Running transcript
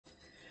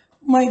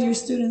My dear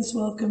students,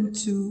 welcome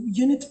to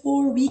Unit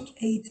 4, Week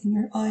 8 in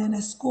your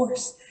INS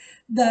course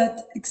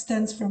that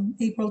extends from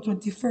April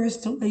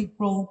 21st till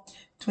April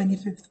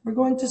 25th. We're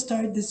going to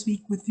start this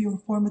week with your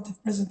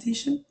formative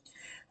presentation.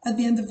 At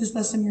the end of this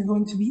lesson, you're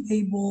going to be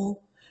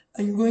able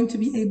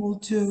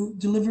to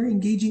deliver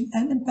engaging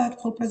and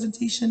impactful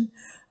presentation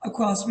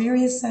across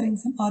various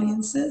settings and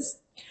audiences.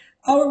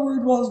 Our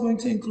word wall is going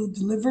to include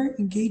deliver,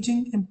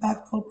 engaging,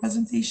 impactful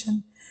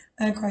presentation,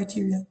 and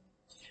criteria.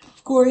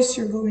 Of course,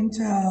 you're going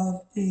to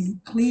have a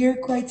clear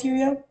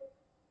criteria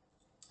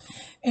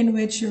in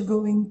which you're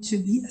going to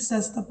be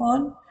assessed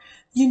upon.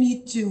 You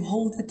need to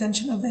hold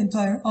attention of the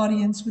entire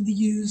audience with the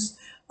use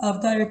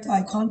of direct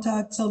eye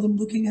contact, seldom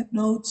looking at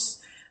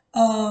notes.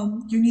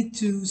 You need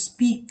to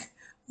speak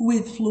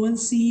with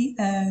fluency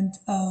and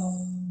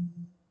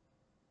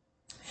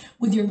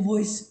with your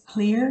voice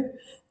clear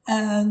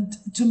and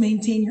to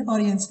maintain your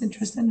audience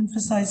interest and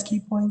emphasize key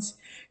points.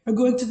 You're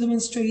going to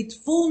demonstrate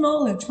full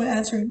knowledge when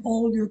answering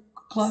all your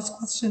class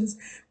questions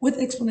with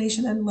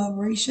explanation and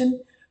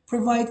elaboration.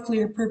 Provide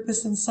clear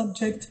purpose and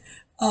subject,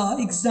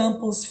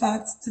 examples,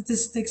 facts,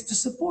 statistics to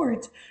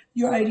support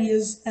your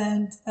ideas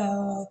and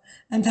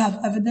have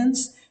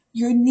evidence.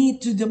 You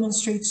need to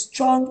demonstrate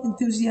strong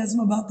enthusiasm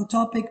about the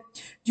topic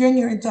during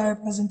your entire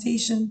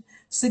presentation,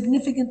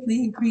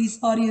 significantly increase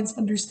audience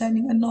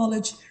understanding and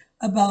knowledge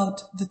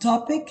about the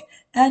topic,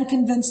 and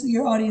convince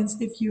your audience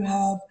if you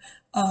have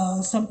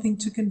something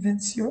to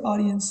convince your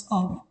audience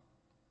of.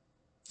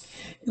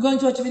 You're going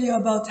to watch a video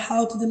about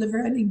how to deliver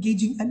an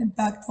engaging and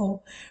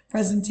impactful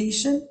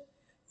presentation.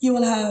 You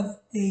will have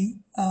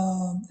an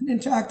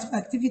interactive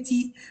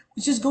activity,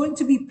 which is going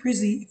to be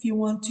Prezi if you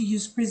want to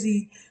use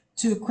Prezi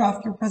to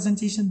craft your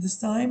presentation this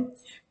time.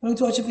 You're going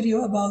to watch a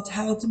video about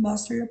how to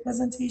master your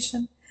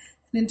presentation,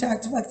 an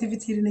interactive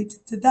activity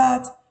related to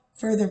that,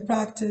 further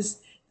practice.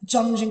 The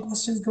challenging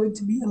question is going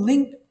to be a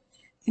link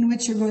in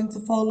which you're going to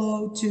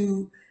follow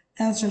to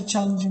answer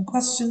challenging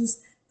questions,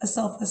 a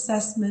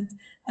self-assessment,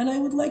 and I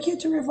would like you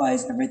to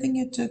revise everything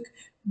you took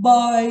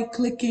by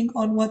clicking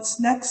on what's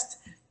next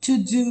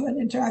to do an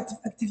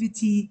interactive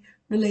activity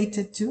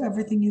related to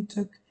everything you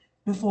took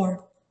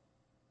before.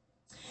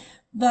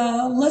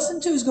 The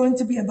lesson 2 is going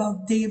to be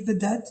about Day of the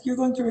Dead. You're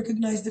going to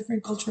recognize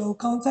different cultural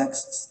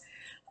contexts.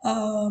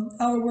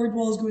 Our word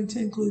wall is going to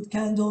include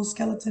candle,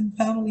 skeleton,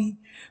 family,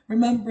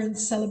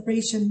 remembrance,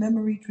 celebration,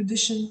 memory,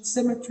 tradition,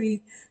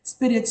 symmetry,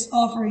 spirits,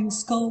 offering,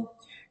 skull.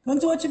 You're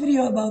going to watch a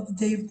video about the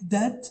Day of the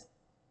Dead,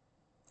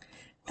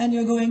 and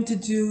you're going to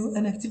do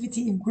an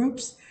activity in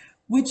groups,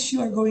 which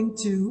you are going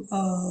to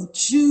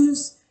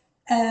choose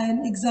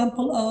an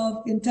example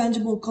of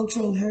intangible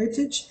cultural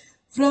heritage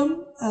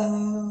from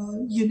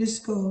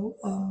UNESCO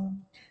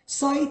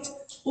site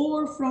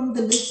or from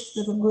the list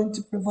that I'm going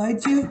to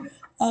provide you.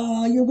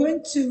 You're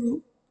going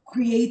to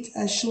create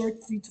a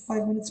short 3 to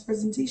 5 minutes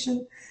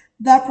presentation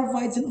that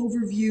provides an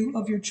overview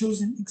of your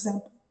chosen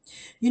example.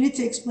 You need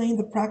to explain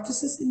the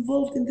practices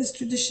involved in this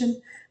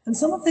tradition and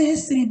some of the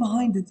history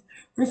behind it.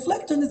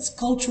 Reflect on its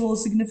cultural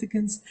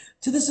significance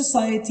to the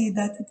society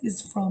that it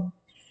is from.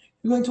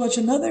 You're going to watch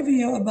another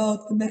video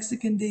about the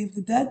Mexican Day of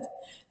the Dead,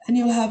 and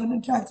you'll have an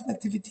interactive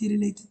activity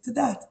related to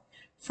that.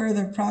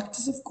 Further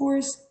practice, of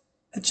course,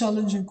 a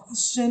challenging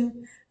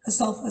question, a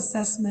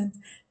self-assessment,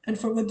 and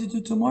for what to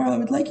do tomorrow, I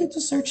would like you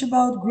to search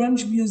about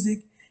grunge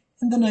music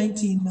in the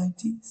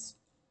 1990s.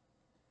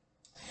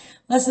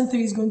 Lesson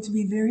 3 is going to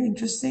be very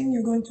interesting.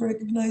 You're going to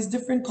recognize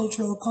different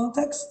cultural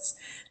contexts.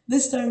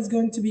 This time it's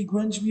going to be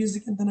grunge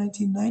music in the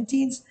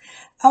 1990s.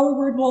 Our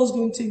word wall is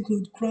going to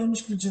include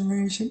grunge for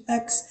Generation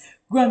X,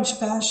 grunge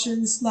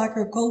fashion,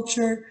 slacker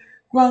culture,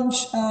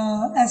 grunge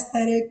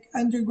aesthetic,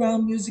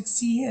 underground music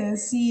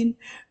scene,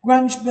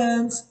 grunge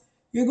bands.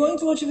 You're going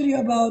to watch a video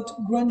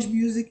about grunge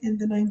music in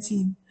the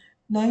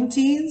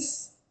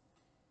 1990s,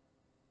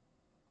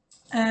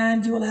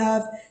 and you will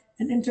have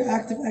an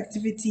interactive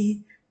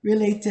activity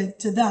related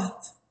to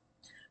that.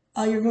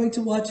 You're going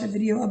to watch a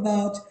video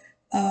about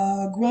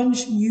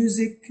grunge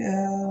music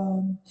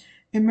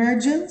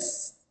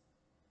emergence.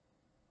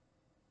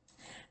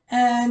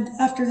 And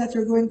after that,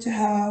 you're going to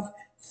have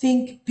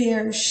think,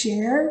 pair,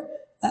 share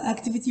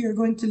activity. You're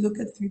going to look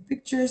at 3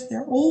 pictures.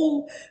 They're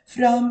all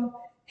from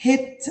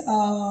hit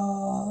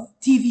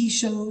TV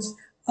shows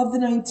of the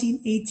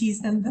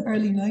 1980s and the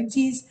early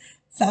 90s.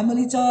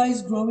 Family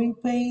Ties, Growing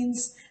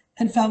Pains,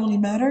 and Family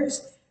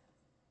Matters.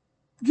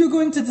 You're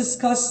going to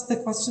discuss the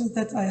questions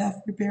that I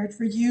have prepared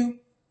for you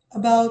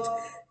about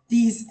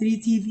these 3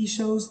 TV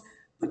shows.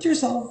 Put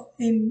yourself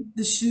in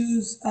the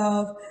shoes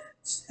of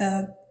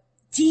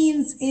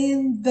teens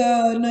in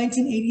the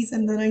 1980s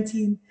and the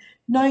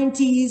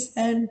 1990s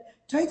and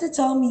try to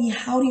tell me,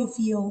 how do you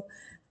feel?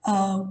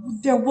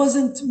 There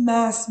wasn't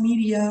mass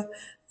media.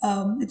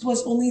 It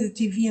was only the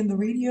TV and the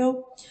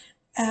radio.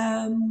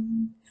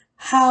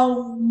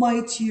 How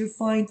might you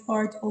find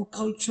art or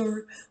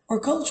culture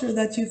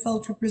that you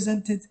felt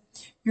represented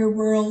your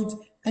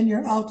world and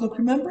your outlook?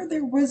 Remember,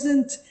 there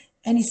wasn't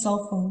any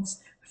cell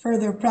phones.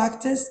 Further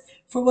practice,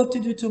 For What to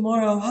Do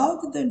Tomorrow, how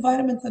did the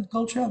environment and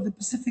culture of the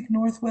Pacific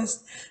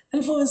Northwest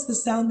influence the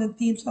sound and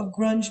themes of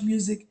grunge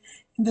music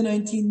in the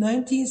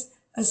 1990s?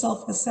 A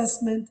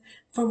self-assessment.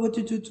 For What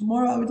to Do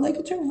Tomorrow, I would like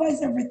you to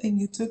revise everything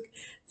you took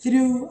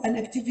through an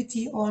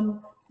activity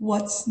on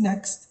what's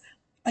next.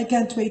 I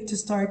can't wait to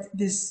start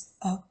this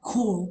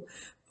cool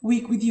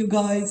week with you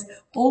guys.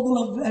 All the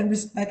love and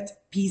respect.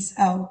 Peace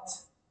out.